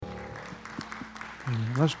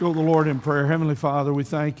Let's go to the Lord in prayer. Heavenly Father, we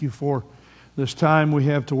thank you for this time we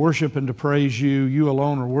have to worship and to praise you. You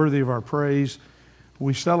alone are worthy of our praise.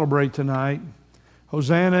 We celebrate tonight.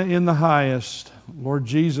 Hosanna in the highest. Lord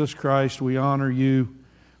Jesus Christ, we honor you.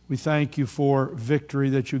 We thank you for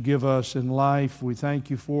victory that you give us in life. We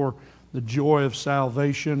thank you for the joy of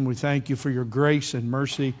salvation. We thank you for your grace and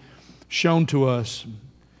mercy shown to us.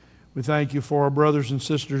 We thank you for our brothers and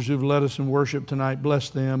sisters who've led us in worship tonight.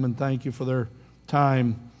 Bless them and thank you for their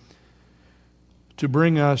time to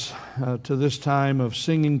bring us to this time of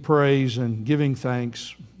singing praise and giving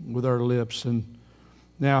thanks with our lips, and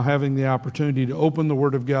now having the opportunity to open the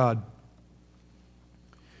Word of God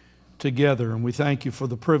together. And we thank you for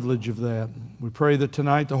the privilege of that. We pray that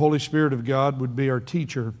tonight the Holy Spirit of God would be our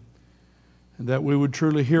teacher and that we would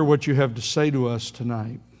truly hear what you have to say to us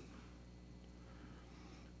tonight.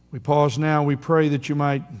 We pause now. We pray that you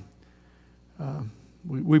might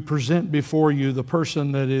we present before you the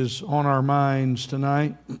person that is on our minds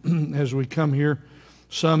tonight as we come here,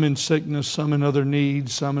 some in sickness, some in other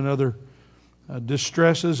needs, some in other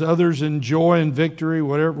distresses, others in joy and victory,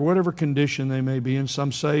 whatever condition they may be in,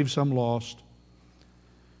 some saved, some lost.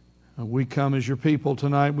 We come as your people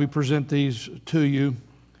tonight. We present these to you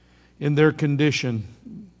in their condition.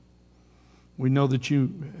 We know that you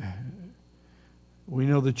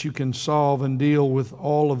can solve and deal with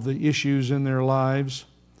all of the issues in their lives.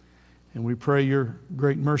 And we pray your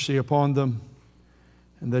great mercy upon them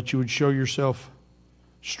and that you would show yourself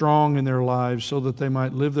strong in their lives so that they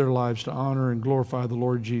might live their lives to honor and glorify the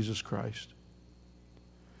Lord Jesus Christ.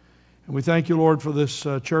 And we thank you, Lord, for this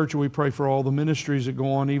church, and we pray for all the ministries that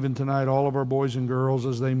go on even tonight, all of our boys and girls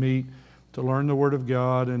as they meet to learn the Word of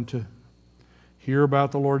God and to hear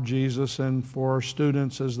about the Lord Jesus, and for our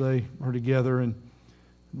students as they are together in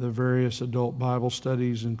the various adult Bible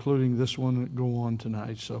studies, including this one that go on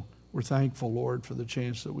tonight. So we're thankful, Lord, for the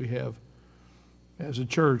chance that we have as a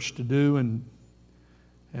church to do and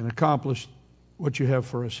accomplish what you have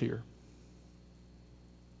for us here.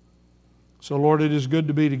 So, Lord, it is good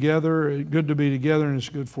to be together, and it's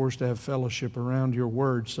good for us to have fellowship around your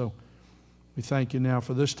word. So we thank you now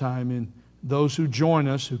for this time, and those who join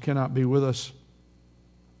us, who cannot be with us,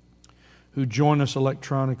 who join us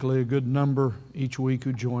electronically, a good number each week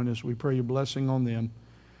who join us. We pray your blessing on them.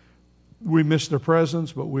 We miss their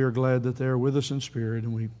presence, but we are glad that they are with us in spirit,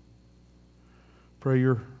 and we pray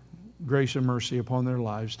your grace and mercy upon their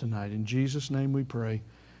lives tonight. In Jesus' name we pray,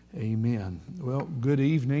 amen. Well, good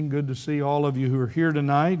evening. Good to see all of you who are here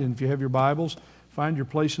tonight, and if you have your Bibles, find your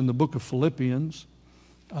place in the book of Philippians.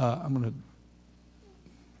 I'm going to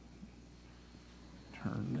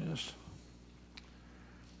turn this.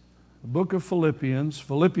 The book of Philippians.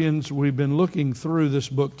 Philippians, we've been looking through this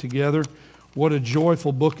book together. What a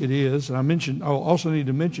joyful book it is. And I'll also need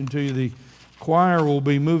to mention to you the choir will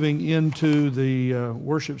be moving into the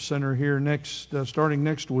worship center here starting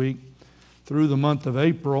next week through the month of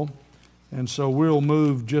April. And so we'll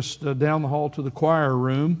move just down the hall to the choir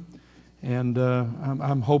room. And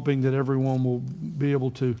I'm hoping that everyone will be able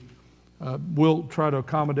to, we'll try to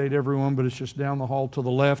accommodate everyone, but it's just down the hall to the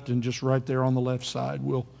left, and just right there on the left side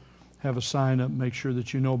we'll have a sign up, make sure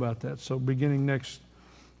that you know about that. So beginning next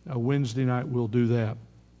Wednesday night, we'll do that.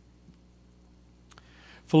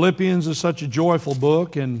 Philippians is such a joyful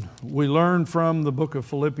book, and we learn from the book of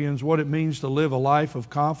Philippians what it means to live a life of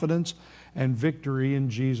confidence and victory in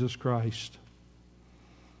Jesus Christ.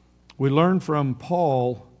 We learn from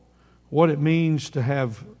Paul what it means to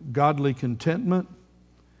have godly contentment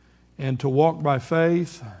and to walk by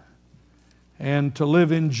faith and to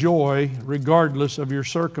live in joy regardless of your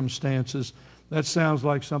circumstances. That sounds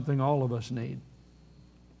like something all of us need.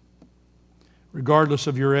 Regardless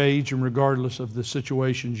of your age and regardless of the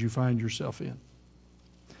situations you find yourself in.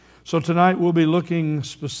 So tonight we'll be looking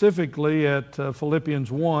specifically at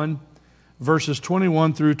Philippians 1, verses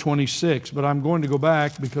 21 through 26. But I'm going to go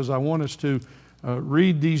back because I want us to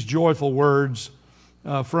read these joyful words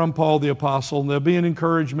from Paul the Apostle, and they'll be an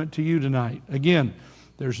encouragement to you tonight. Again,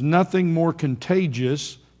 there's nothing more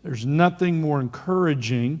contagious, there's nothing more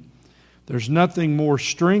encouraging, there's nothing more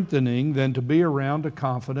strengthening than to be around a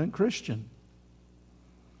confident Christian.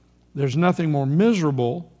 There's nothing more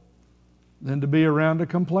miserable than to be around a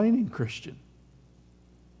complaining Christian.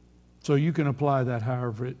 So you can apply that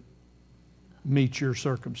however it meets your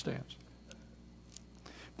circumstance.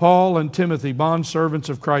 Paul and Timothy, bondservants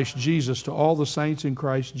of Christ Jesus, to all the saints in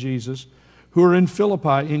Christ Jesus who are in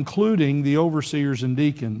Philippi, including the overseers and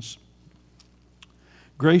deacons.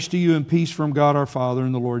 Grace to you and peace from God our Father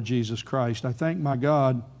and the Lord Jesus Christ. I thank my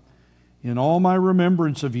God in all my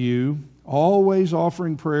remembrance of you, always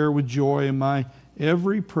offering prayer with joy in my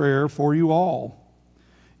every prayer for you all,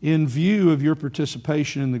 in view of your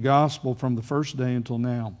participation in the gospel from the first day until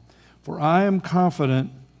now. For I am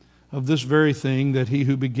confident of this very thing, that he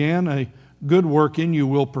who began a good work in you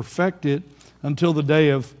will perfect it until the day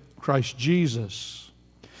of Christ Jesus.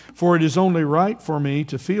 For it is only right for me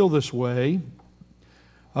to feel this way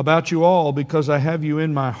about you all, because I have you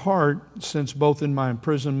in my heart, since both in my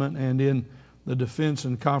imprisonment and in the defense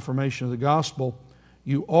and confirmation of the gospel,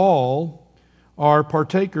 you all are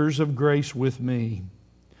partakers of grace with me.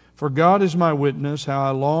 For God is my witness, how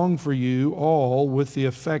I long for you all with the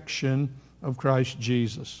affection of Christ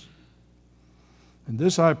Jesus. And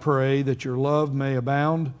this I pray, that your love may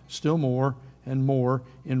abound still more and more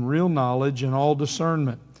in real knowledge and all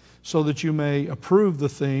discernment, so that you may approve the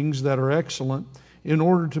things that are excellent, in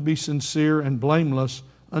order to be sincere and blameless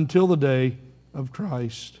until the day of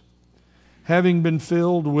Christ, having been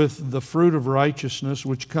filled with the fruit of righteousness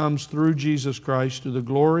which comes through Jesus Christ, to the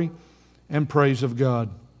glory and praise of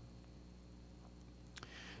God.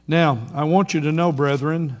 Now, I want you to know,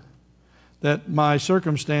 brethren, that my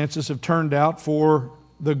circumstances have turned out for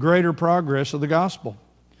the greater progress of the gospel,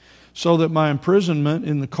 so that my imprisonment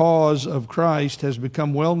in the cause of Christ has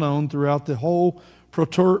become well known throughout the whole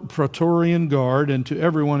Praetorian Guard and to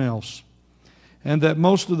everyone else, and that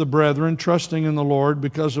most of the brethren, trusting in the Lord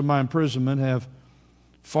because of my imprisonment, have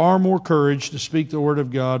far more courage to speak the word of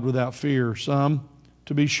God without fear. Some,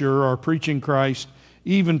 to be sure, are preaching Christ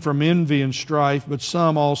even from envy and strife, but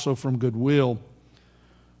some also from goodwill.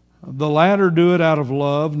 The latter do it out of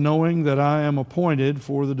love, knowing that I am appointed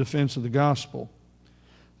for the defense of the gospel.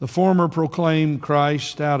 The former proclaim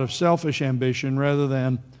Christ out of selfish ambition rather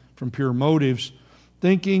than from pure motives,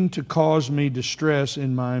 thinking to cause me distress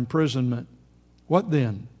in my imprisonment. What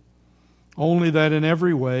then? Only that in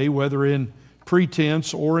every way, whether in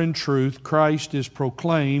pretense or in truth, Christ is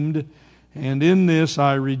proclaimed, and in this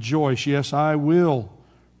I rejoice. Yes, I will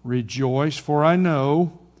rejoice, for I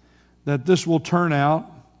know that this will turn out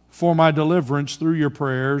for my deliverance through your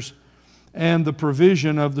prayers and the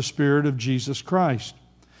provision of the Spirit of Jesus Christ,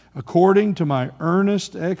 according to my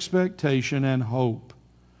earnest expectation and hope,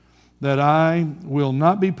 that I will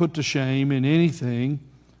not be put to shame in anything,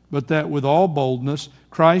 but that with all boldness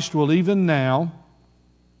Christ will even now,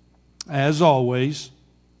 as always,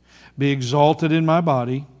 be exalted in my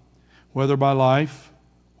body, whether by life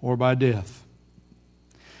or by death.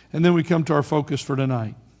 And then we come to our focus for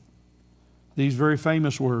tonight. These very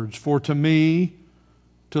famous words, for to me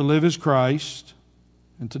to live is Christ,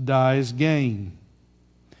 and to die is gain.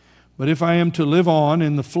 But if I am to live on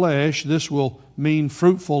in the flesh, this will mean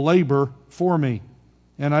fruitful labor for me.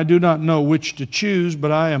 And I do not know which to choose,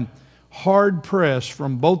 but I am hard pressed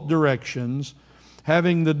from both directions,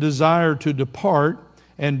 having the desire to depart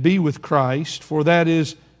and be with Christ, for that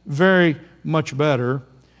is very much better.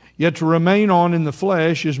 Yet to remain on in the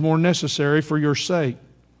flesh is more necessary for your sake.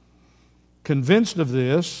 Convinced of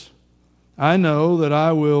this, I know that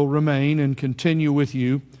I will remain and continue with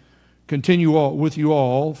you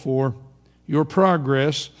all for your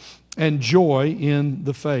progress and joy in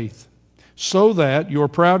the faith, so that your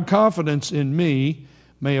proud confidence in me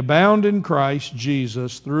may abound in Christ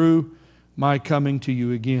Jesus through my coming to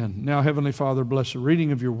you again. Now, Heavenly Father, bless the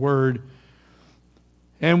reading of your word.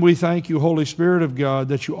 And we thank you, Holy Spirit of God,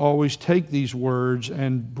 that you always take these words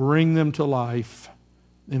and bring them to life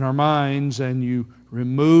in our minds, and you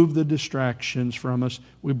remove the distractions from us.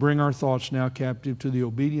 We bring our thoughts now captive to the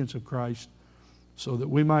obedience of Christ, so that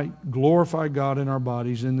we might glorify God in our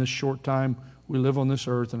bodies in this short time we live on this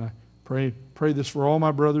earth. And I pray this for all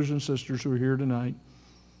my brothers and sisters who are here tonight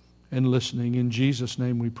and listening. In Jesus'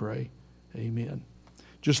 name we pray. Amen.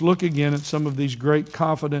 Just look again at some of these great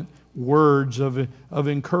confident words of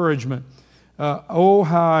encouragement. Oh,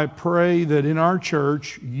 how I pray that in our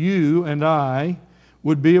church, you and I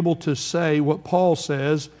would be able to say what Paul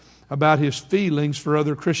says about his feelings for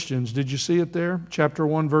other Christians. Did you see it there? Chapter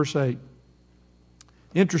 1, verse 8.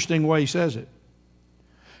 Interesting way he says it.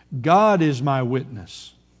 God is my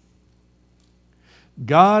witness.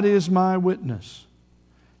 God is my witness,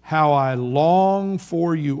 how I long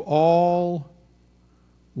for you all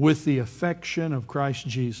with the affection of Christ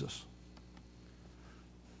Jesus.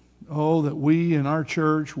 Oh, that we in our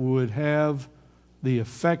church would have the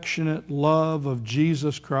affectionate love of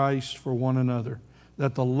Jesus Christ for one another.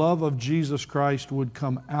 That the love of Jesus Christ would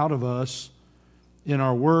come out of us in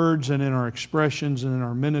our words and in our expressions and in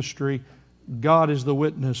our ministry. God is the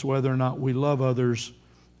witness whether or not we love others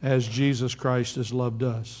as Jesus Christ has loved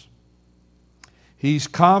us. He's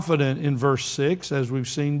confident in verse 6, as we've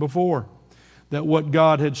seen before, that what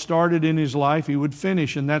God had started in his life, He would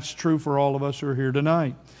finish, and that's true for all of us who are here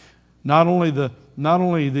tonight. Not only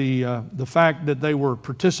the fact that they were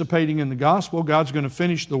participating in the gospel, God's going to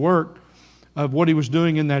finish the work of what He was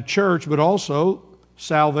doing in that church, but also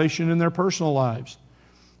salvation in their personal lives.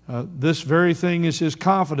 This very thing is His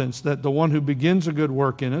confidence that the one who begins a good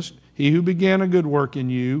work in us, He who began a good work in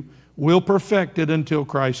you, will perfect it until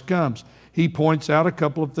Christ comes. He points out a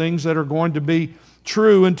couple of things that are going to be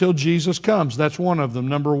true until Jesus comes. That's one of them.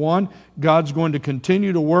 Number one, God's going to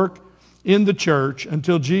continue to work in the church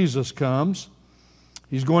until Jesus comes.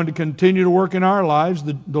 He's going to continue to work in our lives.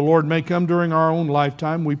 The Lord may come during our own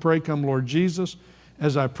lifetime. We pray, come Lord Jesus,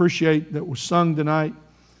 as I appreciate that was sung tonight,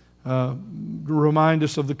 remind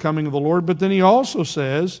us of the coming of the Lord. But then He also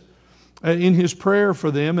says in His prayer for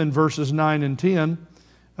them in verses 9 and 10,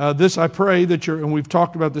 this I pray that and we've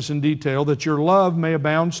talked about this in detail, that your love may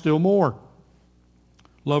abound still more.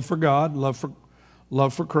 Love for God, love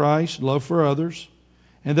for Christ, love for others,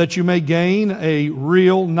 and that you may gain a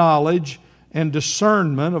real knowledge and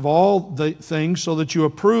discernment of all the things so that you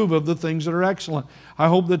approve of the things that are excellent. I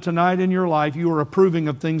hope that tonight in your life you are approving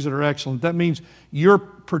of things that are excellent. That means you're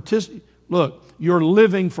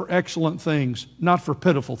living for excellent things, not for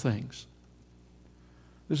pitiful things.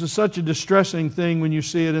 This is such a distressing thing when you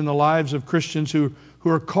see it in the lives of Christians who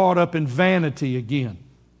are caught up in vanity again,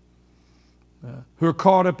 who are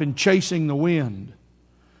caught up in chasing the wind,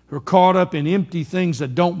 who are caught up in empty things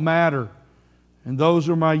that don't matter. And those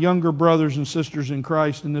are my younger brothers and sisters in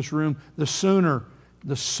Christ in this room. The sooner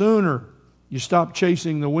you stop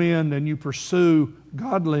chasing the wind and you pursue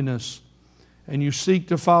godliness and you seek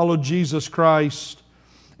to follow Jesus Christ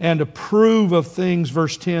and approve of things,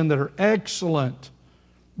 verse 10, that are excellent,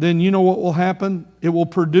 then you know what will happen? It will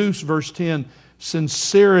produce, verse 10,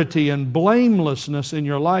 sincerity and blamelessness in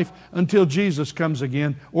your life until Jesus comes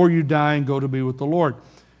again or you die and go to be with the Lord.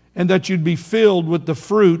 And that you'd be filled with the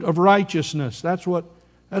fruit of righteousness. This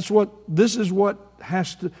is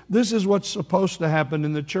what's supposed to happen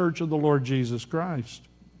in the church of the Lord Jesus Christ.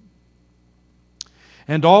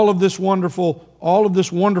 And all of this wonderful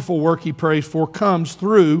work He prays for comes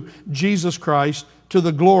through Jesus Christ to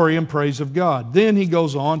the glory and praise of God. Then he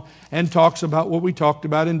goes on and talks about what we talked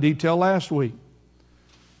about in detail last week.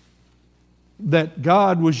 That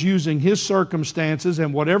God was using His circumstances,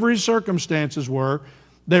 and whatever His circumstances were,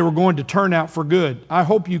 they were going to turn out for good. I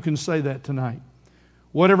hope you can say that tonight.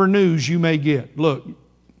 Whatever news you may get. Look,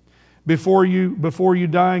 before you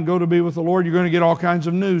die and go to be with the Lord, you're going to get all kinds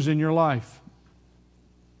of news in your life.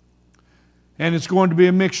 And it's going to be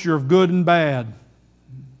a mixture of good and bad.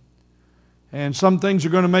 And some things are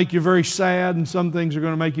going to make you very sad, and some things are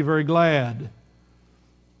going to make you very glad.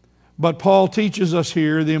 But Paul teaches us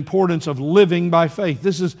here the importance of living by faith.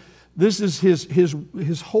 This is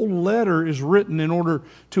his whole letter is written in order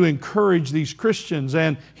to encourage these Christians.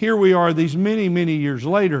 And here we are these many, many years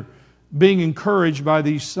later being encouraged by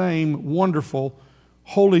these same wonderful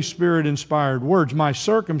Holy Spirit inspired words. My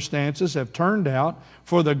circumstances have turned out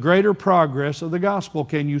for the greater progress of the gospel.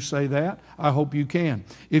 Can you say that? I hope you can.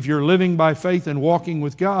 If you're living by faith and walking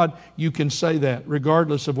with God, you can say that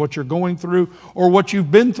regardless of what you're going through or what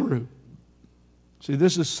you've been through. See,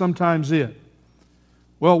 this is sometimes it.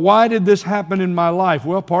 Well, why did this happen in my life?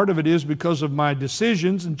 Well, part of it is because of my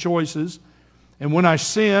decisions and choices. And when I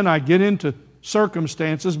sin, I get into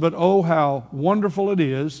circumstances. But oh, how wonderful it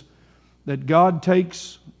is that God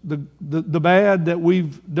takes the bad that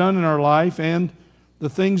we've done in our life and the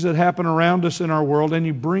things that happen around us in our world, and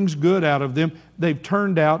He brings good out of them. They've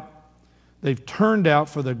turned out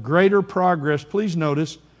for the greater progress, please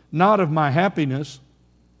notice, not of my happiness,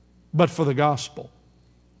 but for the gospel.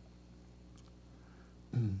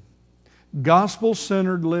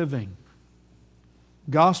 Gospel-centered living,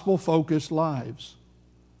 gospel-focused lives.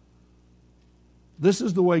 This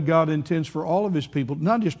is the way God intends for all of His people,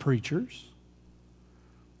 not just preachers,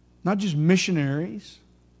 not just missionaries,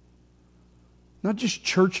 not just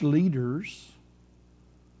church leaders.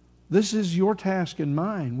 This is your task and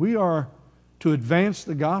mine. We are to advance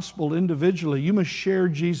the gospel individually. You must share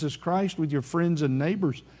Jesus Christ with your friends and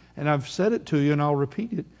neighbors. And I've said it to you, and I'll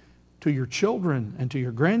repeat it, to your children and to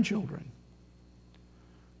your grandchildren.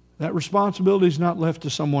 That responsibility is not left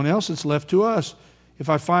to someone else, it's left to us. If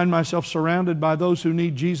I find myself surrounded by those who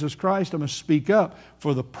need Jesus Christ, I must speak up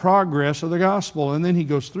for the progress of the gospel. And then he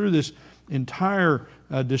goes through this entire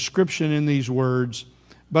description in these words.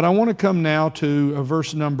 But I want to come now to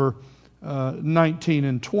verse number 19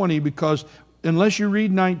 and 20, because unless you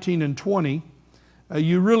read 19 and 20,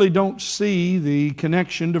 you really don't see the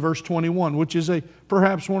connection to verse 21, which is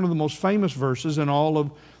perhaps one of the most famous verses in all of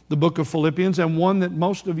the book of Philippians, and one that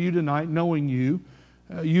most of you tonight, knowing you,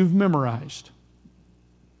 you've memorized.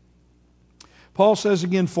 Paul says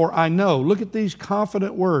again, for I know. Look at these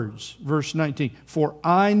confident words, verse 19. For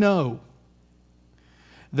I know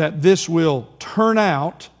that this will turn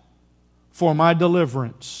out for my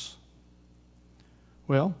deliverance.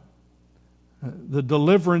 Well, the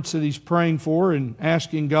deliverance that he's praying for and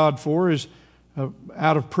asking God for is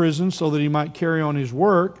out of prison so that he might carry on his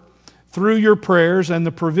work through your prayers and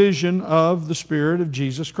the provision of the Spirit of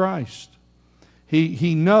Jesus Christ.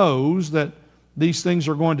 He knows that these things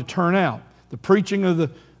are going to turn out. The preaching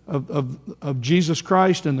of Jesus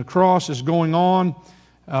Christ and the cross is going on,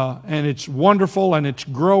 and it's wonderful, and it's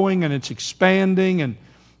growing, and it's expanding, and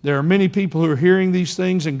there are many people who are hearing these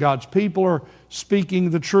things, and God's people are speaking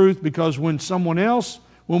the truth, because when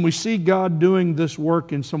we see God doing this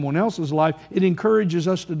work in someone else's life, it encourages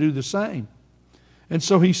us to do the same. And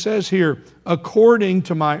so he says here, according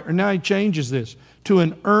to now he changes this, to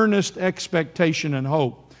an earnest expectation and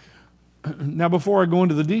hope. Now, before I go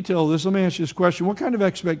into the detail of this, let me ask you this question. What kind of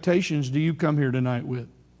expectations do you come here tonight with?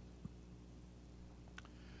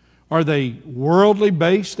 Are they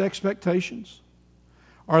worldly-based expectations?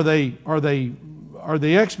 Are the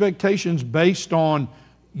expectations based on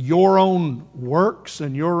your own works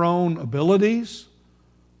and your own abilities?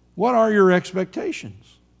 What are your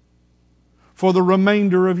expectations for the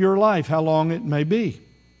remainder of your life, how long it may be?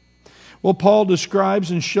 Well, Paul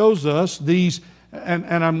describes and shows us these,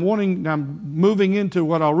 and I'm moving into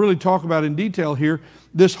what I'll really talk about in detail here,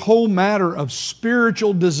 this whole matter of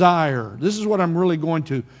spiritual desire. This is what I'm really going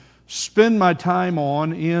to spend my time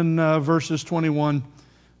on in verses 21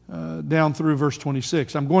 down through verse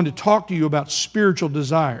 26. I'm going to talk to you about spiritual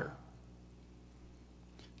desire.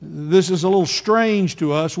 This is a little strange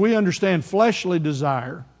to us. We understand fleshly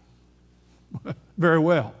desire very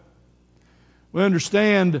well. We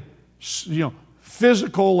understand,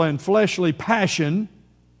 physical and fleshly passion,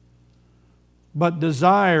 but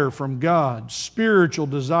desire from God, spiritual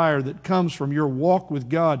desire that comes from your walk with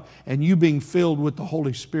God and you being filled with the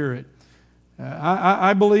Holy Spirit.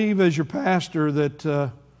 I believe as your pastor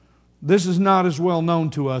that this is not as well known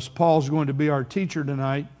to us. Paul's going to be our teacher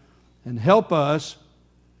tonight and help us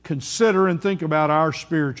consider and think about our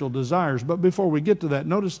spiritual desires. But before we get to that,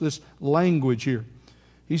 notice this language here.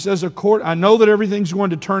 He says, I know that everything's going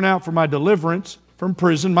to turn out for my deliverance from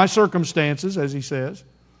prison, my circumstances, as he says,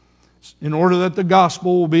 in order that the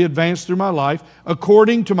gospel will be advanced through my life,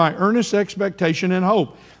 according to my earnest expectation and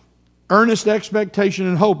hope. Earnest expectation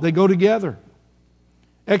and hope, they go together.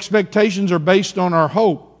 Expectations are based on our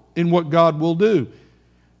hope in what God will do.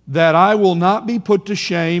 That I will not be put to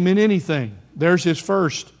shame in anything. There's his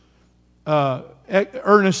first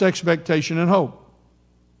earnest expectation and hope.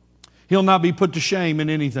 He'll not be put to shame in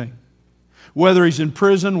anything. Whether he's in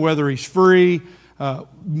prison, whether he's free,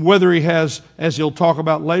 whether he has, as he'll talk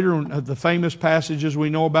about later, the famous passages we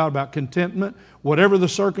know about contentment, whatever the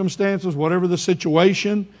circumstances, whatever the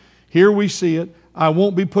situation, here we see it. I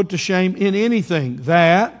won't be put to shame in anything.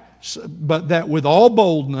 But that with all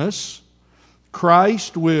boldness,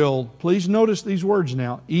 Christ will, please notice these words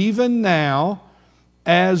now, even now,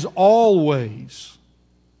 as always.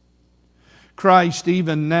 Christ,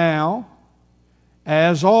 even now,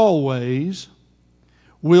 as always,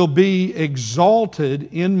 will be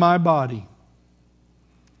exalted in my body,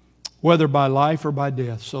 whether by life or by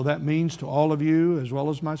death. So that means to all of you as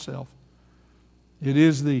well as myself,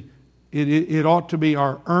 it ought to be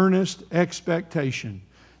our earnest expectation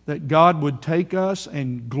that God would take us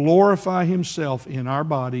and glorify Himself in our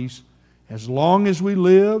bodies as long as we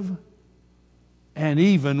live and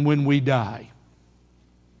even when we die.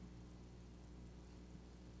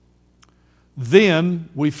 Then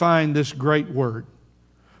we find this great word.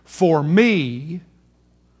 For me,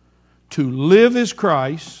 to live is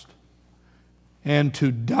Christ, and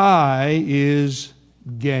to die is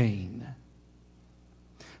gain.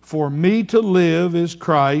 For me to live is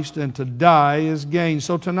Christ, and to die is gain.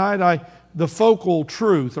 So tonight, the focal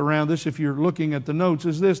truth around this, if you're looking at the notes,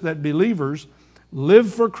 is this, that believers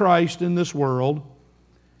live for Christ in this world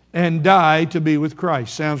and die to be with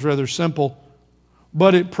Christ. Sounds rather simple,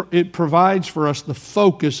 but it provides for us the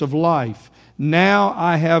focus of life. Now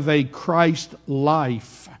I have a Christ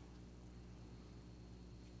life.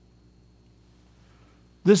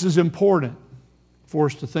 This is important for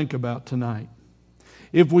us to think about tonight.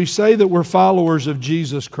 If we say that we're followers of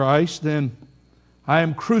Jesus Christ, then I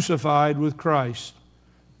am crucified with Christ.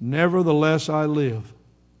 Nevertheless I live.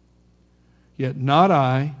 Yet not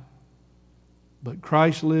I, but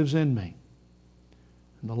Christ lives in me.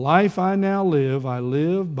 And the life I now live, I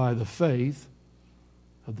live by the faith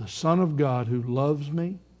of the Son of God who loves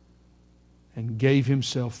me and gave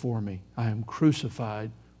Himself for me. I am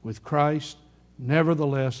crucified with Christ.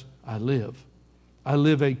 Nevertheless, I live. I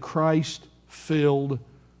live a Christ-filled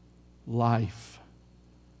life.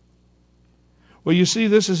 Well, you see,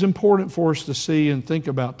 this is important for us to see and think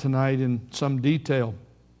about tonight in some detail.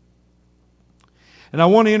 And I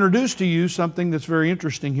want to introduce to you something that's very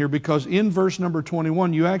interesting here, because in verse number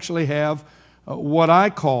 21, you actually have what I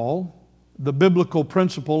call the biblical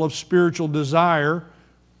principle of spiritual desire,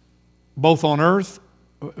 both on earth,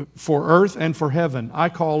 for earth and for heaven. I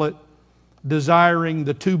call it desiring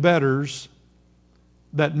the two betters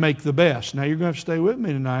that make the best. Now, you're going to have to stay with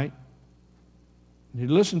me tonight. You need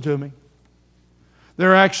to listen to me.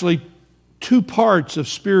 There are actually two parts of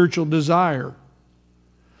spiritual desire.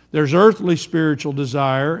 There's earthly spiritual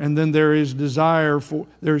desire, and then there is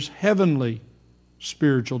there's heavenly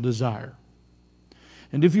spiritual desire.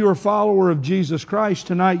 And if you're a follower of Jesus Christ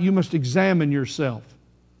tonight, you must examine yourself.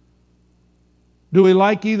 Do we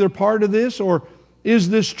like either part of this, or is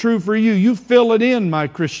this true for you? You fill it in, my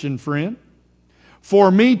Christian friend.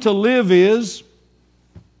 For me to live is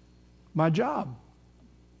my job.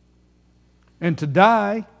 And to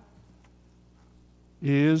die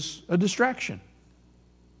is a distraction.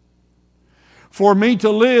 For me to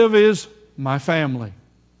live is my family.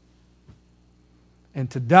 And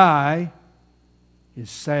to die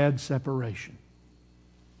is sad separation.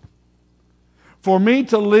 For me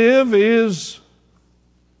to live is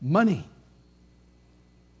money.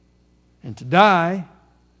 And to die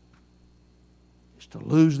is to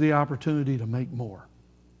lose the opportunity to make more.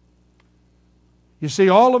 You see,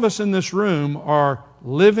 all of us in this room are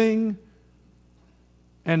living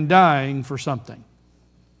and dying for something.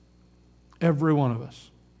 Every one of us.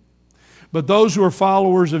 But those who are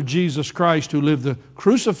followers of Jesus Christ, who live the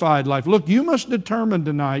crucified life, look, you must determine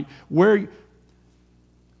tonight where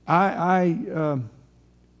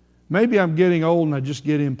maybe I'm getting old and I just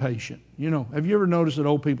get impatient. You know, have you ever noticed that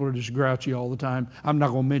old people are just grouchy all the time? I'm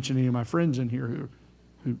not going to mention any of my friends in here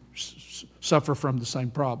who suffer from the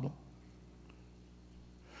same problem.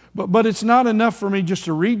 But it's not enough for me just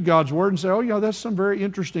to read God's Word and say, oh yeah, that's some very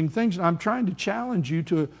interesting things. I'm trying to challenge you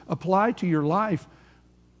to apply to your life.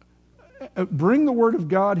 Bring the Word of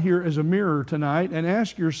God here as a mirror tonight and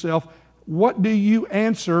ask yourself, what do you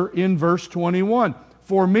answer in verse 21?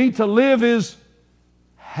 For me to live is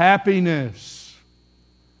happiness,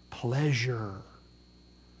 pleasure,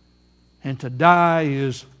 and to die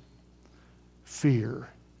is fear.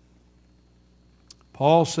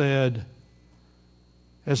 Paul said,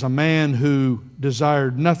 as a man who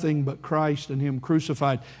desired nothing but Christ and Him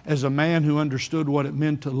crucified, as a man who understood what it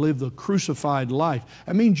meant to live the crucified life.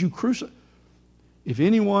 That means you crucify. If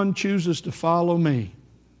anyone chooses to follow me,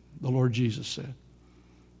 the Lord Jesus said,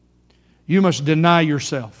 you must deny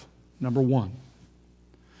yourself, number one.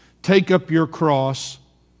 Take up your cross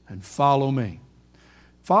and follow me.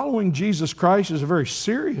 Following Jesus Christ is a very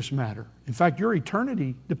serious matter. In fact, your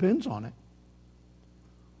eternity depends on it.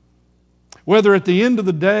 Whether at the end of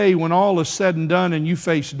the day, when all is said and done and you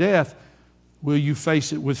face death, will you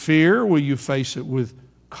face it with fear? Will you face it with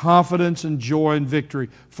confidence and joy and victory?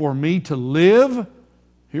 For me to live,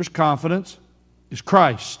 here's confidence, is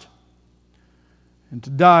Christ. And to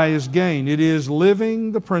die is gain. It is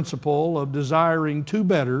living the principle of desiring two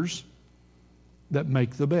betters that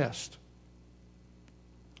make the best.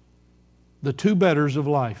 The two betters of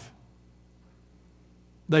life.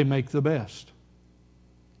 They make the best.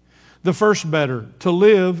 The first better, to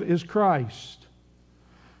live, is Christ.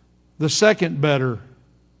 The second better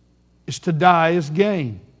is to die is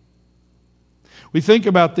gain. We think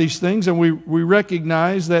about these things and we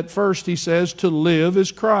recognize that first he says to live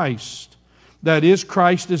is Christ. That is,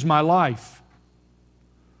 Christ is my life.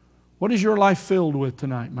 What is your life filled with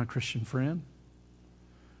tonight, my Christian friend?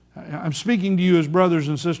 I'm speaking to you as brothers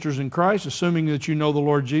and sisters in Christ, assuming that you know the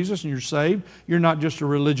Lord Jesus and you're saved. You're not just a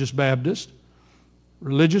religious Baptist.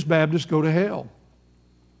 Religious Baptists go to hell.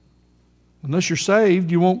 Unless you're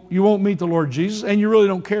saved, you won't meet the Lord Jesus, and you really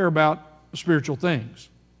don't care about spiritual things.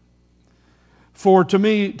 For to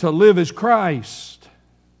me, to live is Christ.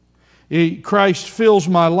 Christ fills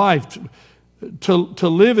my life. To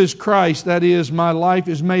live is Christ, that is, my life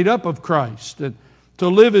is made up of Christ. To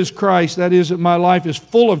live is Christ, that is, that my life is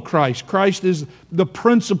full of Christ. Christ is the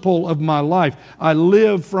principle of my life. I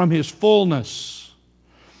live from His fullness.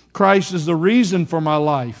 Christ is the reason for my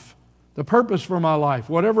life, the purpose for my life.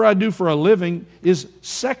 Whatever I do for a living is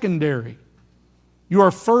secondary. You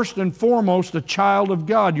are first and foremost a child of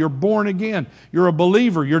God. You're born again. You're a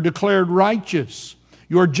believer. You're declared righteous.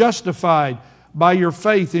 You're justified by your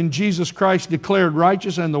faith in Jesus Christ, declared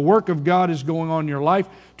righteous, and the work of God is going on in your life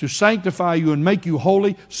to sanctify you and make you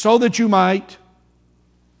holy so that you might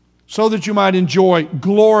enjoy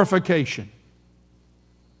glorification.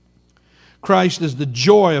 Christ is the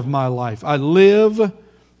joy of my life. I live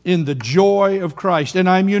in the joy of Christ, and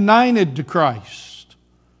I'm united to Christ.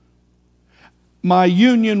 My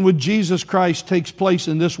union with Jesus Christ takes place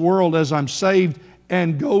in this world as I'm saved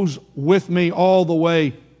and goes with me all the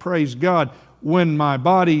way, praise God, when my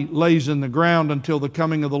body lays in the ground until the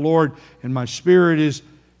coming of the Lord and my spirit is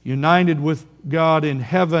united with God in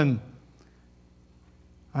heaven.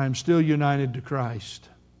 I am still united to Christ.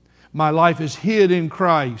 My life is hid in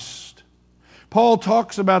Christ. Paul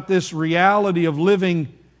talks about this reality of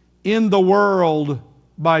living in the world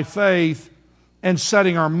by faith and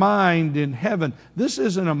setting our mind in heaven. This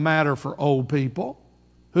isn't a matter for old people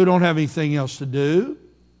who don't have anything else to do.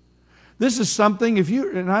 This is something,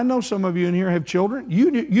 and I know some of you in here have children, you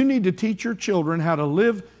need to teach your children how to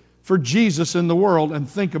live for Jesus in the world and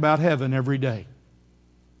think about heaven every day.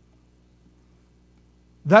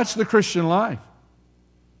 That's the Christian life.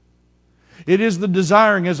 It is the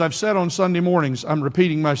desiring, as I've said on Sunday mornings, I'm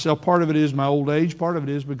repeating myself, part of it is my old age, part of it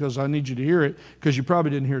is because I need you to hear it, because you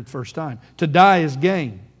probably didn't hear it the first time. To die is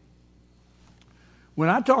gain. When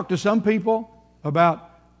I talk to some people about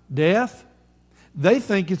death, they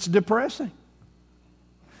think it's depressing.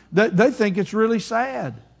 They think it's really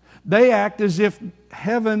sad. They act as if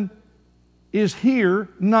heaven is here,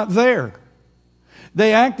 not there.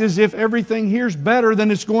 They act as if everything here is better than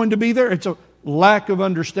it's going to be there. It's a lack of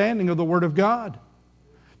understanding of the Word of God.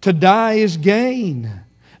 To die is gain.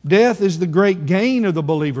 Death is the great gain of the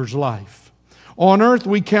believer's life. On earth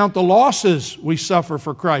we count the losses we suffer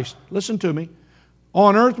for Christ. Listen to me.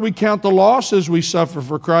 On earth we count the losses we suffer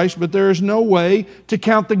for Christ, but there is no way to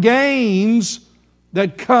count the gains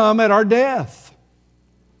that come at our death.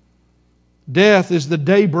 Death is the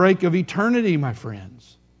daybreak of eternity, my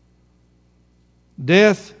friends.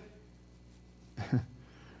 Death,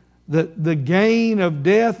 the gain of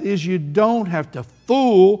death is you don't have to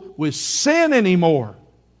fool with sin anymore.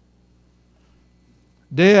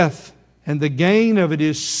 Death, and the gain of it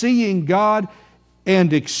is seeing God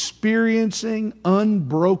and experiencing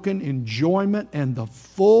unbroken enjoyment and the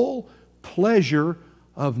full pleasure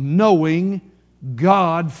of knowing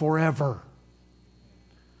God forever.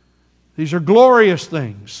 These are glorious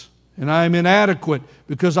things, and I am inadequate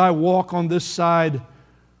because I walk on this side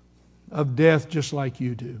of death just like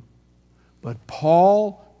you do. But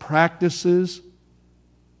Paul practices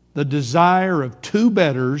the desire of two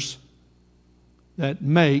betters that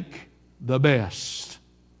make the best.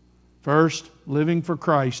 First, living for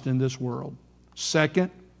Christ in this world. Second,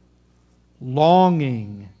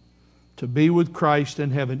 longing to be with Christ in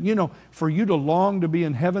heaven. You know, for you to long to be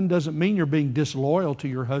in heaven doesn't mean you're being disloyal to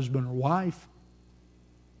your husband or wife.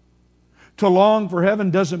 To long for heaven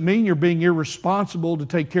doesn't mean you're being irresponsible to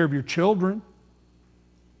take care of your children.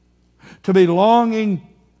 To be longing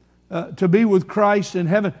to be with Christ in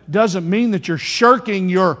heaven doesn't mean that you're shirking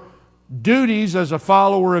your duties as a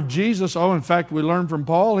follower of Jesus. Oh, in fact, we learn from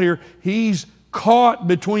Paul here, he's caught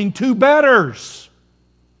between two betters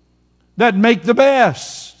that make the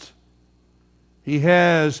best. He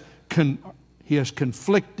has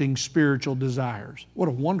conflicting spiritual desires. What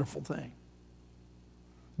a wonderful thing.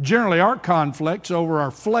 Generally, our conflicts over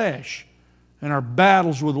our flesh and our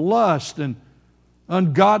battles with lust and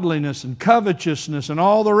ungodliness and covetousness and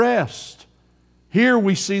all the rest. Here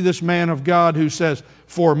we see this man of God who says,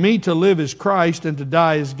 "For me to live is Christ and to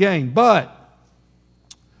die is gain." But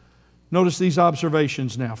notice these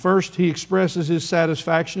observations now. First, he expresses his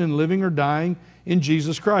satisfaction in living or dying in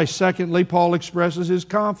Jesus Christ. Secondly, Paul expresses his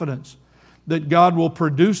confidence that God will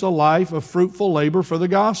produce a life of fruitful labor for the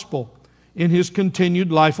gospel in his continued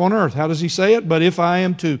life on earth. How does he say it? But if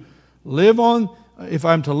I'm to live on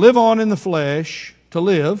in the flesh, to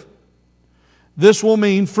live, this will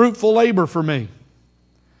mean fruitful labor for me.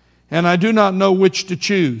 And I do not know which to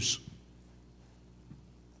choose.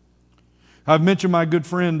 I've mentioned my good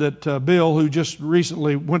friend that Bill, who just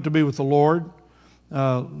recently went to be with the Lord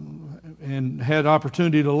and had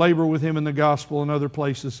opportunity to labor with him in the gospel in other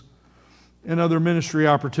places, in other ministry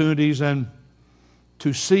opportunities, and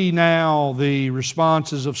to see now the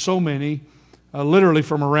responses of so many, literally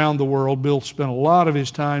from around the world. Bill spent a lot of his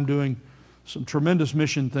time doing some tremendous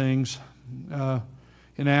mission things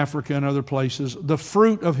in Africa and other places. The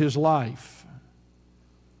fruit of his life.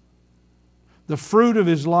 The fruit of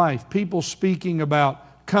his life. People speaking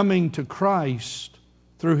about coming to Christ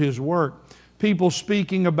through his work. People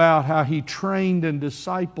speaking about how he trained and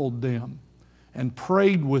discipled them and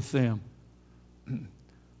prayed with them.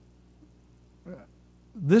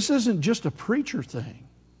 This isn't just a preacher thing.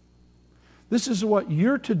 This is what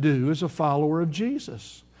you're to do as a follower of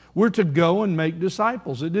Jesus. We're to go and make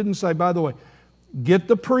disciples. It didn't say, by the way, get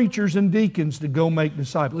the preachers and deacons to go make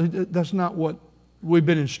disciples. That's not what we've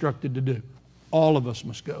been instructed to do. All of us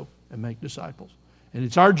must go and make disciples. And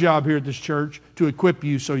it's our job here at this church to equip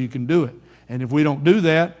you so you can do it. And if we don't do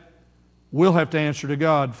that, we'll have to answer to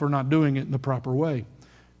God for not doing it in the proper way.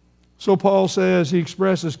 So Paul says, he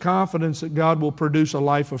expresses confidence that God will produce a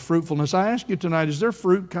life of fruitfulness. I ask you tonight, is there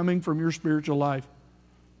fruit coming from your spiritual life?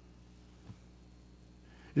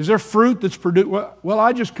 Is there fruit that's produced? Well,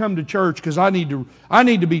 I just come to church because I need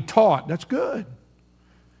to be taught. That's good.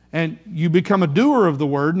 And you become a doer of the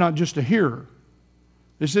word, not just a hearer.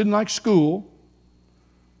 This isn't like school.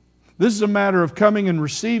 This is a matter of coming and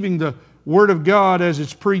receiving the Word of God as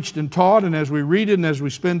it's preached and taught, and as we read it and as we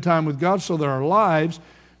spend time with God, so that our lives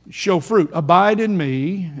show fruit. Abide in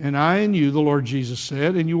me, and I in you, the Lord Jesus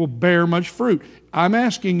said, and you will bear much fruit. I'm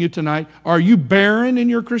asking you tonight, are you barren in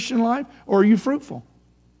your Christian life, or are you fruitful?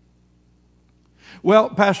 Well,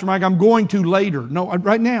 Pastor Mike, I'm going to later. No,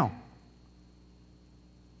 right now.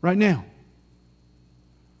 Right now.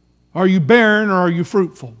 Are you barren or are you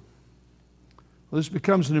fruitful? Well, this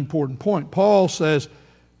becomes an important point. Paul says,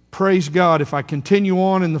 praise God, if I continue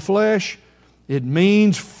on in the flesh, it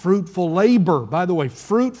means fruitful labor. By the way,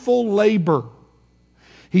 fruitful labor.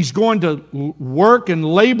 He's going to work and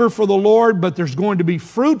labor for the Lord, but there's going to be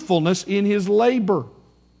fruitfulness in his labor.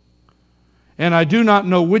 And I do not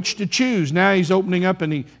know which to choose. Now he's opening up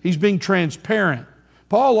and he's being transparent.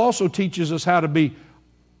 Paul also teaches us how to be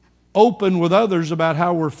open with others about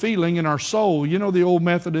how we're feeling in our soul. You know, the old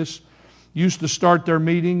Methodists used to start their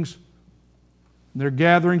meetings, their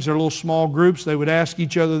gatherings, their little small groups. They would ask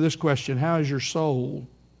each other this question: how is your soul?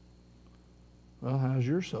 Well, how's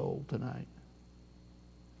your soul tonight?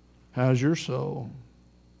 How's your soul?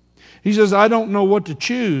 He says, I don't know what to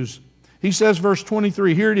choose. He says, verse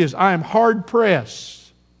 23, here it is, I am hard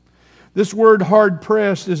pressed. This word hard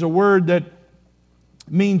pressed is a word that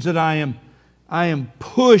means that I am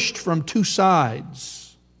pushed from two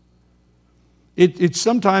sides. It's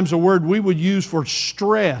sometimes a word we would use for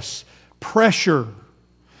stress, pressure.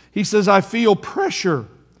 He says, I feel pressure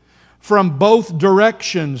from both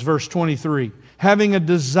directions, verse 23, having a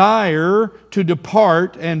desire to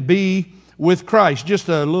depart and be with Christ. Just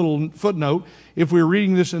a little footnote. If we're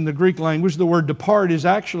reading this in the Greek language, the word depart is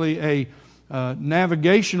actually a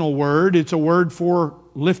navigational word. It's a word for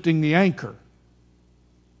lifting the anchor.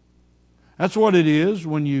 That's what it is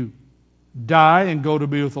when you die and go to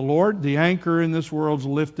be with the Lord. The anchor in this world's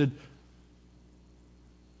lifted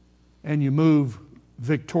and you move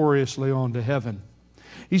victoriously on to heaven.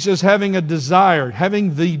 He says, having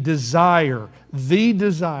the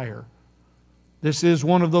desire. This is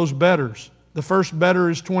one of those betters. The first better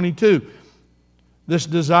is 22. This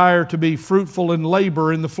desire to be fruitful in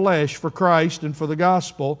labor in the flesh for Christ and for the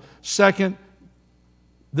gospel. Second,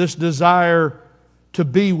 this desire to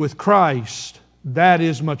be with Christ. That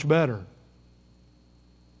is much better.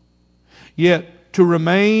 Yet, to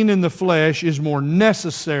remain in the flesh is more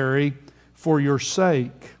necessary for your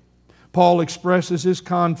sake. Paul expresses his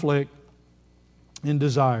conflict in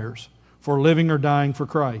desires for living or dying for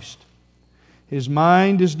Christ. His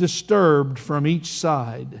mind is disturbed from each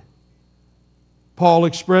side. Paul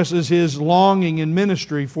expresses his longing in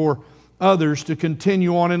ministry for others to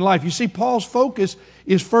continue on in life. You see, Paul's focus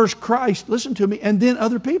is first Christ, listen to me, and then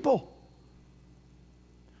other people.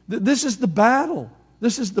 This is the battle.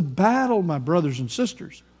 This is the battle, my brothers and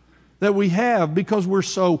sisters, that we have because we're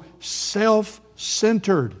so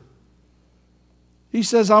self-centered. He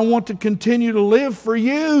says, I want to continue to live for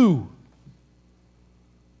you.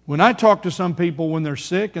 When I talk to some people when they're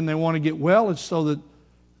sick and they want to get well, it's so that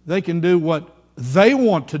they can do what they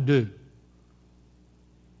want to do.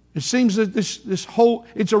 It seems that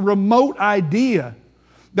it's a remote idea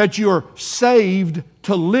that you're saved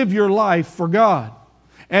to live your life for God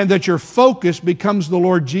and that your focus becomes the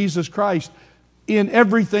Lord Jesus Christ in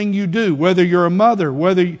everything you do, whether you're a mother,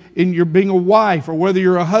 whether you're being a wife, or whether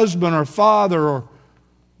you're a husband or father, or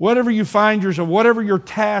whatever you find yourself, whatever your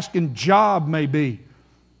task and job may be.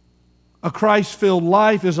 A Christ-filled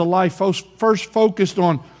life is a life first focused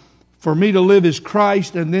on, for me to live is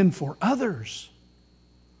Christ, and then for others.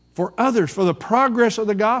 For others, for the progress of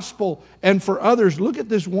the gospel, and for others. Look at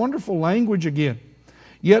this wonderful language again.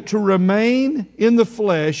 Yet to remain in the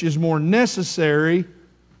flesh is more necessary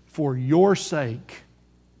for your sake.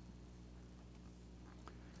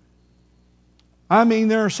 I mean,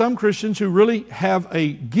 there are some Christians who really have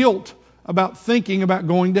a guilt about thinking about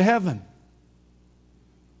going to heaven.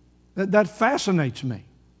 That fascinates me.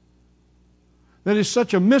 That is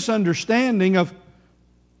such a misunderstanding of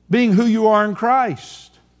being who you are in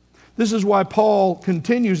Christ. This is why Paul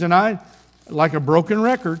continues, and I like a broken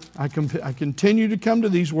record, I continue to come to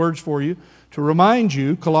these words for you to remind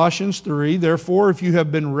you, Colossians 3, therefore, if you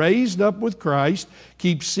have been raised up with Christ,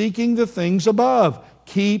 keep seeking the things above.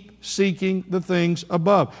 Keep seeking the things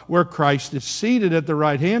above. Where Christ is seated at the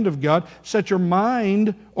right hand of God, set your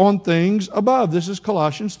mind on things above. This is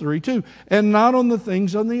Colossians 3:2. And not on the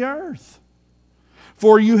things on the earth.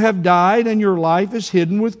 For you have died, and your life is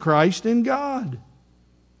hidden with Christ in God.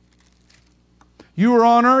 You are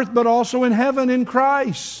on earth, but also in heaven in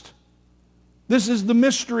Christ. This is the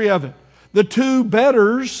mystery of it. The two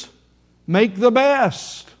betters make the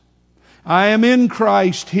best. I am in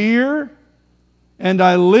Christ here, and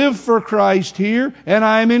I live for Christ here, and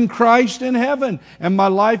I am in Christ in heaven, and my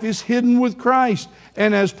life is hidden with Christ.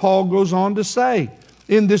 And as Paul goes on to say,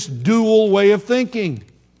 in this dual way of thinking,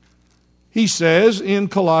 he says in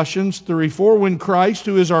Colossians 3:4, when Christ,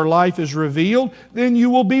 who is our life, is revealed, then you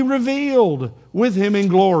will be revealed with Him in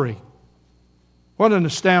glory. What an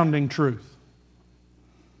astounding truth.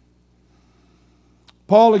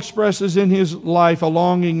 Paul expresses in his life a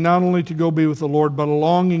longing not only to go be with the Lord, but a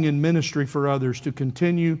longing in ministry for others to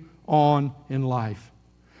continue on in life.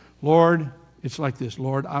 Lord, it's like this,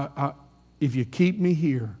 Lord, if you keep me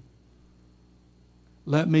here,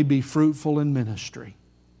 let me be fruitful in ministry.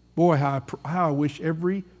 Boy, how I wish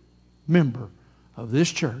every member of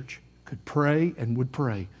this church could pray and would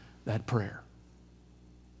pray that prayer.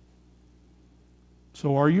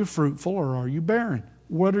 So are you fruitful or are you barren?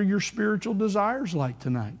 What are your spiritual desires like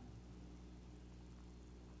tonight?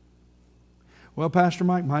 Well, Pastor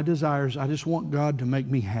Mike, my desires, I just want God to make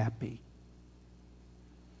me happy.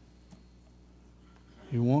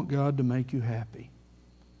 You want God to make you happy.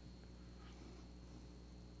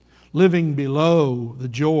 Living below the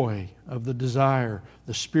joy of the desire,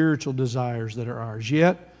 the spiritual desires that are ours.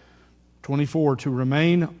 Yet, 24, to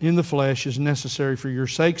remain in the flesh is necessary for your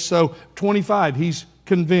sake. So, 25, he's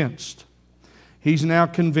convinced. He's now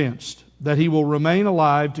convinced that he will remain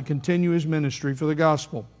alive to continue his ministry for the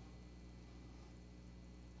gospel.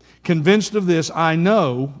 Convinced of this, I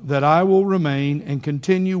know that I will remain and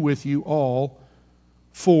continue with you all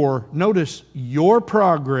for, notice, your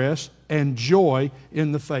progress and joy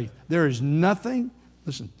in the faith. There is nothing,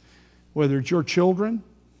 listen, whether it's your children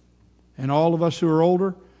and all of us who are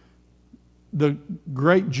older, the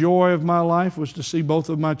great joy of my life was to see both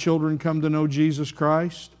of my children come to know Jesus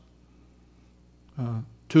Christ.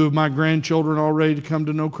 Two of my grandchildren already to come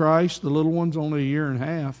to know Christ. The little one's only a year and a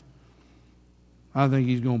half. I think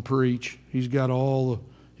he's going to preach. He's got all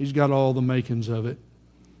the makings of it.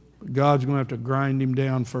 But God's going to have to grind him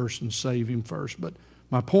down first and save him first. But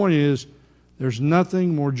my point is, there's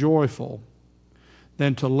nothing more joyful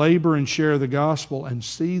than to labor and share the gospel and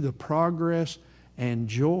see the progress and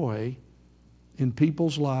joy in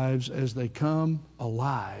people's lives as they come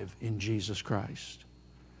alive in Jesus Christ.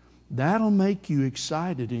 That'll make you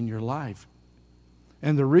excited in your life.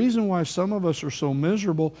 And the reason why some of us are so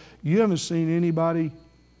miserable, you haven't seen anybody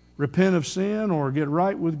repent of sin or get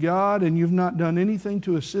right with God, and you've not done anything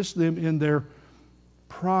to assist them in their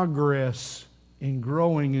progress in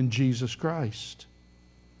growing in Jesus Christ.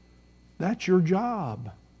 That's your job.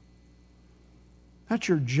 That's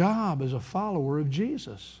your job as a follower of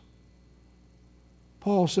Jesus.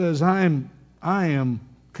 Paul says, I am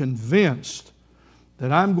convinced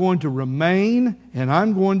that I'm going to remain and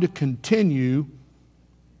I'm going to continue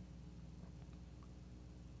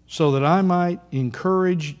so that I might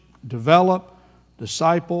encourage, develop,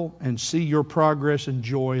 disciple, and see your progress and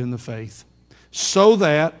joy in the faith. So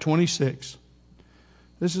that, 26,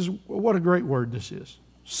 this is, what a great word this is.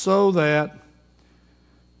 So that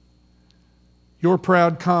your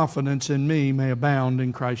proud confidence in me may abound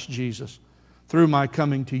in Christ Jesus through my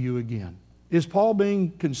coming to you again. Is Paul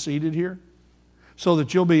being conceited here? So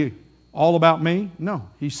that you'll be all about me? No.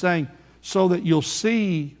 He's saying, so that you'll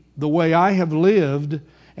see the way I have lived,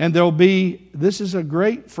 and there'll be, this is a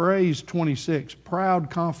great phrase, 26,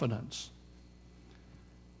 proud confidence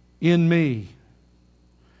in me,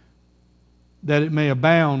 that it may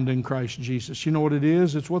abound in Christ Jesus. You know what it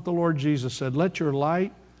is? It's what the Lord Jesus said. Let your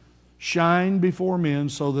light shine before men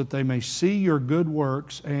so that they may see your good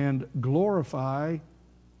works and glorify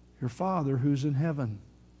your Father who's in heaven.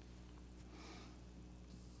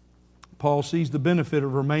 Paul sees the benefit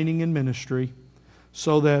of remaining in ministry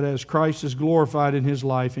so that as Christ is glorified in his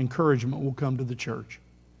life, encouragement will come to the church.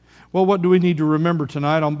 Well, what do we need to remember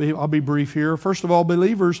tonight? I'll be brief here. First of all,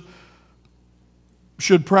 believers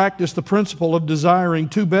should practice the principle of desiring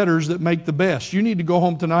two betters that make the best. You need to go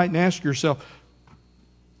home tonight and ask yourself,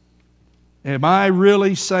 am I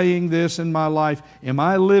really saying this in my life? Am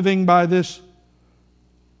I living by this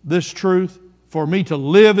truth? For me to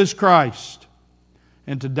live is Christ,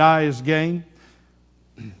 and to die is gain.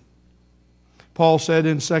 Paul said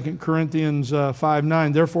in 2 Corinthians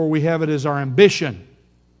 5:9, therefore we have it as our ambition.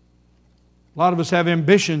 A lot of us have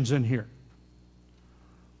ambitions in here.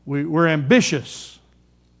 We're ambitious.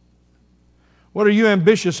 What are you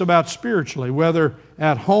ambitious about spiritually, whether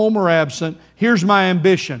at home or absent? Here's my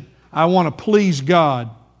ambition. I want to please God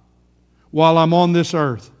while I'm on this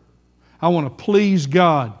earth. I want to please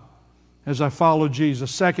God as I follow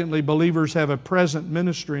Jesus. Secondly, believers have a present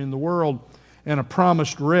ministry in the world and a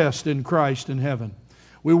promised rest in Christ in heaven.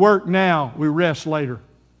 We work now, we rest later.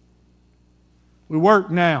 We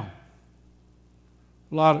work now.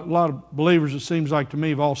 A lot of believers, it seems like to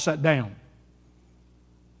me, have all sat down.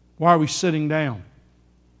 Why are we sitting down?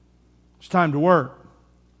 It's time to work.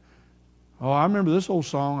 Oh, I remember this old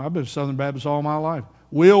song. I've been a Southern Baptist all my life.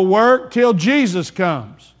 We'll work till Jesus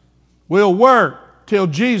comes. We'll work till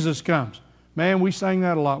Jesus comes. Man, we sang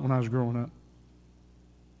that a lot when I was growing up.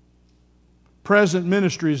 Present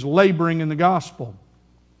ministry is laboring in the gospel.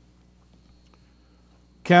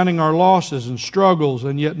 Counting our losses and struggles,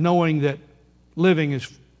 and yet knowing that living is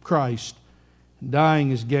Christ, and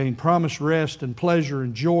dying is gain. Promised rest and pleasure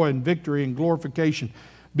and joy and victory and glorification.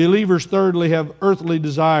 Believers, thirdly, have earthly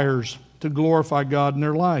desires to glorify God in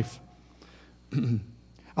their life.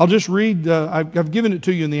 I'll just read, I've given it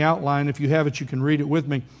to you in the outline. If you have it, you can read it with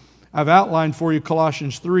me. I've outlined for you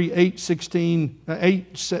Colossians 3, 8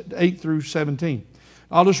 through 17.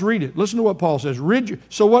 I'll just read it. Listen to what Paul says.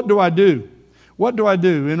 So what do I do? What do I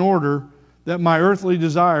do in order that my earthly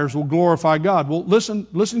desires will glorify God? Well,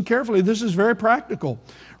 listen carefully. This is very practical.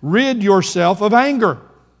 Rid yourself of anger.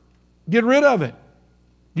 Get rid of it.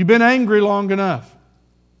 You've been angry long enough.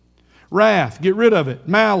 Wrath, get rid of it.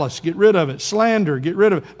 Malice, get rid of it. Slander, get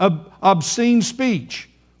rid of it. Obscene speech,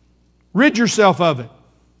 rid yourself of it.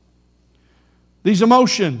 These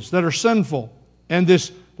emotions that are sinful and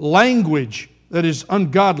this language that is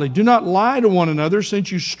ungodly. Do not lie to one another,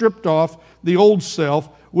 since you stripped off the old self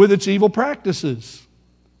with its evil practices.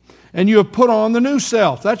 And you have put on the new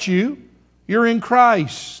self. That's you. You're in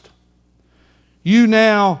Christ. You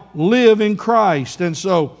now live in Christ. And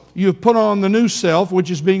so you have put on the new self, which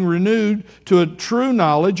is being renewed to a true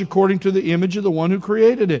knowledge according to the image of the one who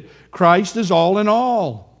created it. Christ is all in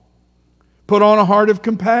all. Put on a heart of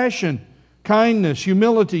compassion, kindness,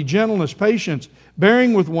 humility, gentleness, patience,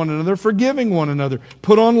 bearing with one another, forgiving one another.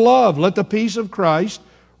 Put on love. Let the peace of Christ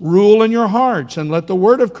rule in your hearts, and let the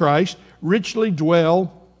word of Christ richly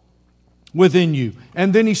dwell within you.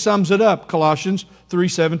 And then he sums it up, Colossians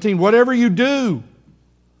 3:17. Whatever you do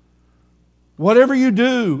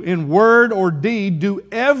in word or deed, do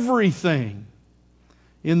everything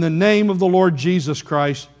in the name of the Lord Jesus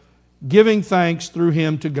Christ, giving thanks through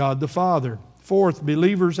Him to God the Father. Fourth,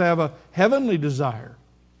 believers have a heavenly desire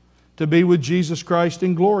to be with Jesus Christ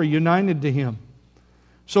in glory, united to Him.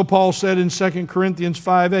 So Paul said in 2 Corinthians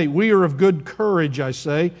 5:8, we are of good courage, I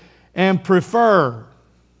say, and prefer,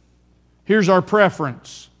 here's our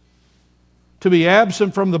preference, to be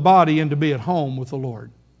absent from the body and to be at home with the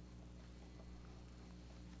Lord.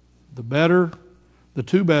 The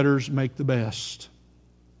two betters make the best.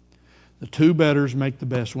 The two betters make the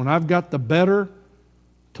best. When I've got the better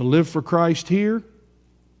to live for Christ here,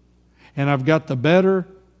 and I've got the better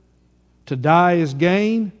to die as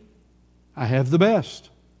gain, I have the best.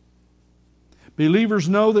 Believers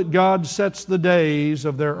know that God sets the days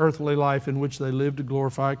of their earthly life in which they live to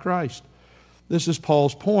glorify Christ. This is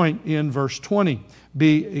Paul's point in verse 20.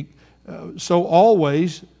 So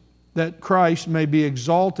always that Christ may be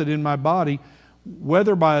exalted in my body,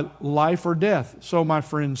 whether by life or death. So my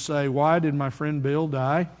friends say, why did my friend Bill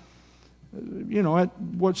die? At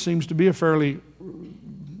what seems to be a fairly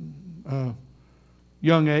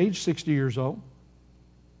young age, 60 years old.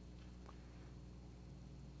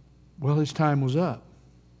 Well, his time was up.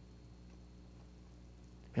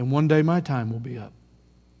 And one day my time will be up.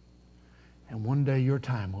 And one day your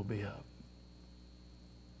time will be up.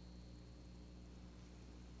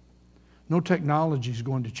 No technology is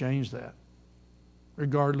going to change that,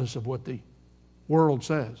 regardless of what the world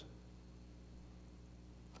says.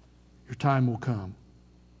 Your time will come.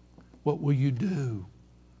 What will you do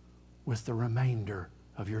with the remainder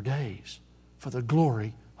of your days for the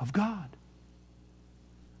glory of God?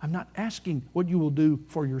 I'm not asking what you will do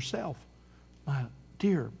for yourself. My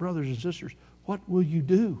dear brothers and sisters, what will you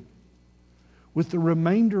do with the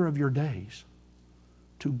remainder of your days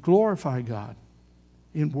to glorify God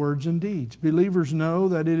in words and deeds? Believers know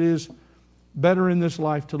that it is better in this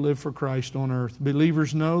life to live for Christ on earth.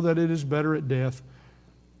 Believers know that it is better at death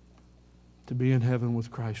to be in heaven with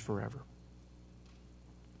Christ forever.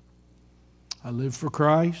 I live for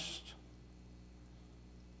Christ.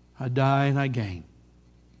 I die and I gain.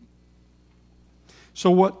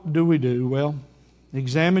 So what do we do? Well,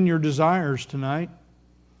 examine your desires tonight.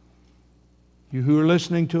 You who are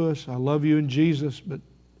listening to us, I love you in Jesus, but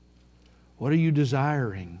what are you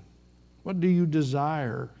desiring? What do you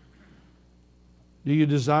desire? Do you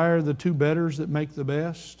desire the two betters that make the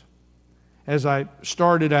best? As I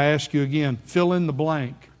started, I ask you again, fill in the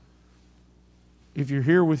blank. If you're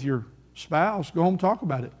here with your spouse, go home and talk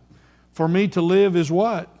about it. For me to live is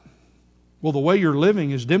what? Well, the way you're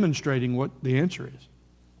living is demonstrating what the answer is.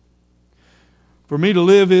 For me to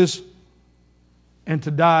live is, and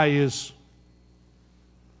to die is,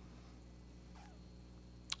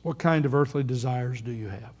 what kind of earthly desires do you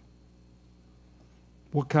have?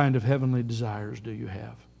 What kind of heavenly desires do you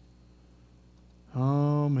have?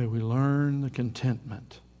 Oh, may we learn the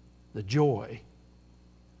contentment, the joy,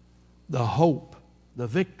 the hope, the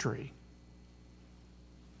victory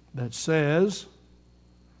that says,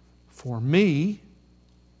 for me,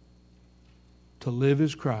 to live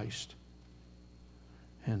is Christ,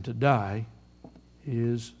 and to die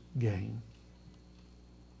is gain.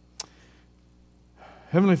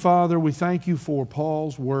 Heavenly Father, we thank you for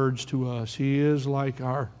Paul's words to us. He is like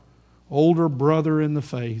our older brother in the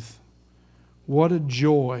faith. What a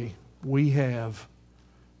joy we have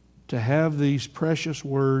to have these precious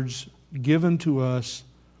words given to us,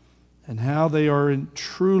 and how they are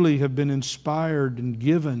truly have been inspired and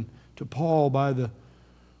given to Paul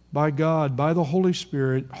by God, by the Holy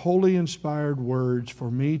Spirit, holy inspired words.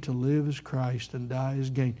 For me to live is Christ and die is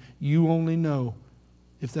gain. You only know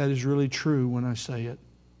if that is really true when I say it.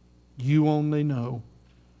 You only know.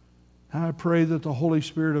 I pray that the Holy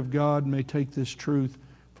Spirit of God may take this truth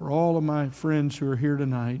for all of my friends who are here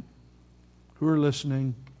tonight, who are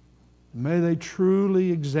listening. May they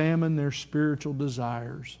truly examine their spiritual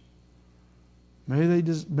desires. May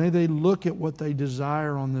they look at what they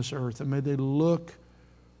desire on this earth, and may they look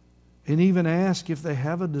and even ask if they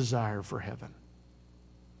have a desire for heaven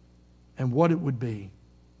and what it would be.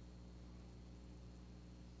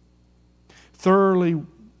 Thoroughly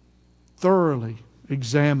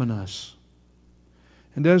examine us.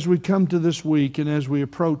 And as we come to this week and as we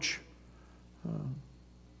approach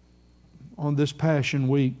on this Passion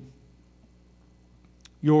Week,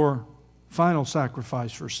 your final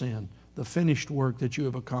sacrifice for sin, the finished work that you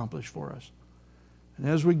have accomplished for us. And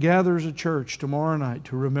as we gather as a church tomorrow night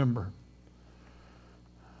to remember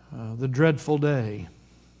the dreadful day,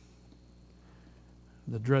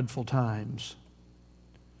 the dreadful times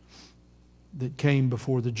that came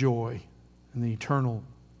before the joy and the eternal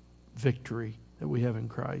victory that we have in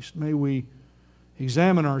Christ, may we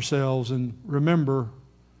examine ourselves and remember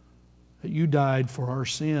that you died for our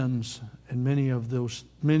sins, and many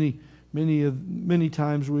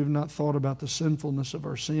times we've not thought about the sinfulness of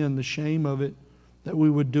our sin, the shame of it, that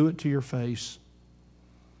we would do it to your face,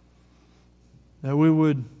 that we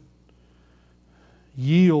would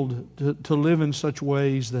yield to live in such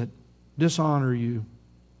ways that dishonor you.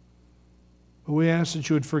 But we ask that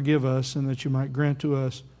you would forgive us and that you might grant to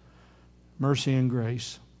us mercy and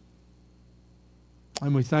grace.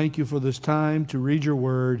 And we thank you for this time to read your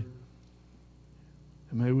word.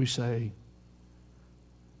 And may we say,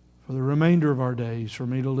 for the remainder of our days, for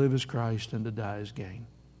me to live as Christ and to die as gain.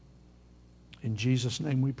 In Jesus'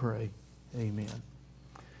 name we pray. Amen.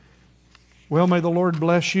 Well, may the Lord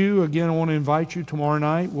bless you. Again, I want to invite you tomorrow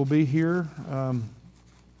night. We'll be here.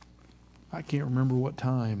 I can't remember what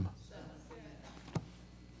time.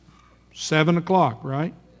 7 o'clock,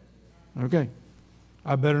 right? Okay.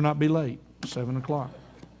 I better not be late. 7 o'clock.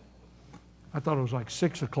 I thought it was like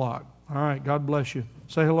 6 o'clock. All right. God bless you.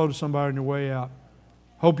 Say hello to somebody on your way out.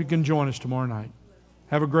 Hope you can join us tomorrow night.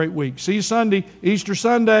 Have a great week. See you Sunday, Easter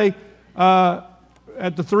Sunday,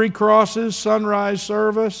 at the Three Crosses sunrise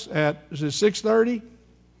service at, is it 6:30?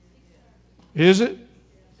 Is it?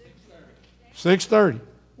 6:30.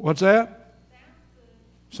 What's that?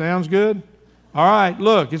 Sounds good? All right,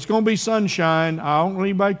 look, it's going to be sunshine. I don't want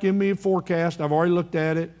anybody to give me a forecast. I've already looked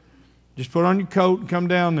at it. Just put on your coat and come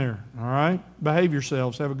down there. All right? Behave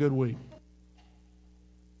yourselves. Have a good week.